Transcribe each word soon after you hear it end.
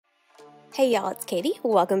Hey y'all, it's Katie.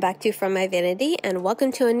 Welcome back to From My Vanity and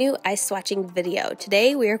welcome to a new eye swatching video.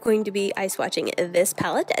 Today we are going to be eye swatching this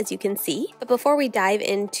palette, as you can see. But before we dive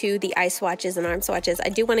into the eye swatches and arm swatches, I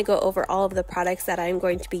do want to go over all of the products that I'm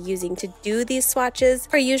going to be using to do these swatches.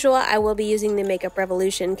 Per usual, I will be using the Makeup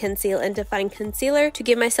Revolution Conceal and Define Concealer to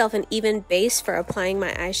give myself an even base for applying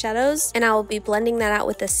my eyeshadows. And I will be blending that out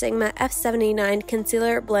with the Sigma F79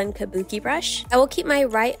 Concealer Blend Kabuki brush. I will keep my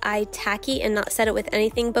right eye tacky and not set it with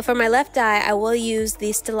anything, but for my left eye, I will use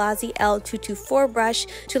the Stilazzi L224 brush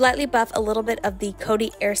to lightly buff a little bit of the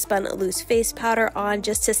Coty Airspun loose face powder on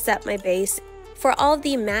just to set my base. For all of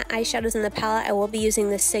the matte eyeshadows in the palette, I will be using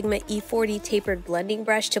the Sigma E40 tapered blending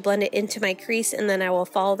brush to blend it into my crease, and then I will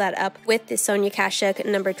follow that up with the Sonia Kashuk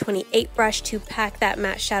number 28 brush to pack that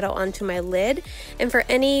matte shadow onto my lid. And for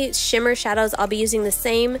any shimmer shadows, I'll be using the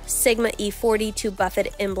same Sigma E40 to buff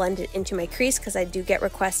it and blend it into my crease, because I do get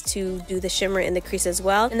requests to do the shimmer in the crease as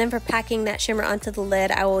well. And then for packing that shimmer onto the lid,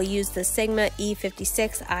 I will use the Sigma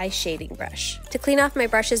E56 eye shading brush. To clean off my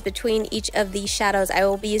brushes between each of these shadows, I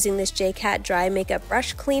will be using this J.Cat dry makeup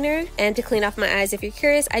brush cleaner, and to clean off my eyes, if you're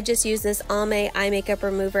curious, I just use this Almay eye makeup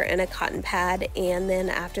remover and a cotton pad, and then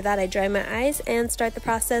after that I dry my eyes and start the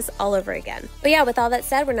process all over again. But yeah, with all that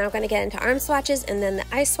said, we're now going to get into arm swatches and then the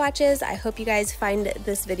eye swatches. I hope you guys find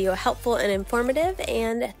this video helpful and informative,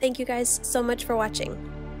 and thank you guys so much for watching.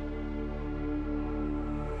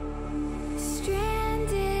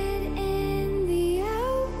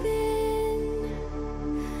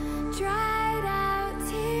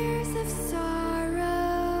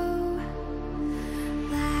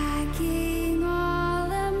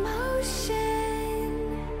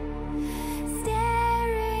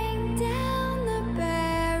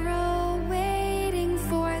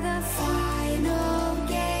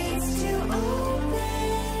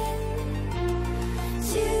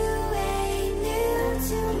 To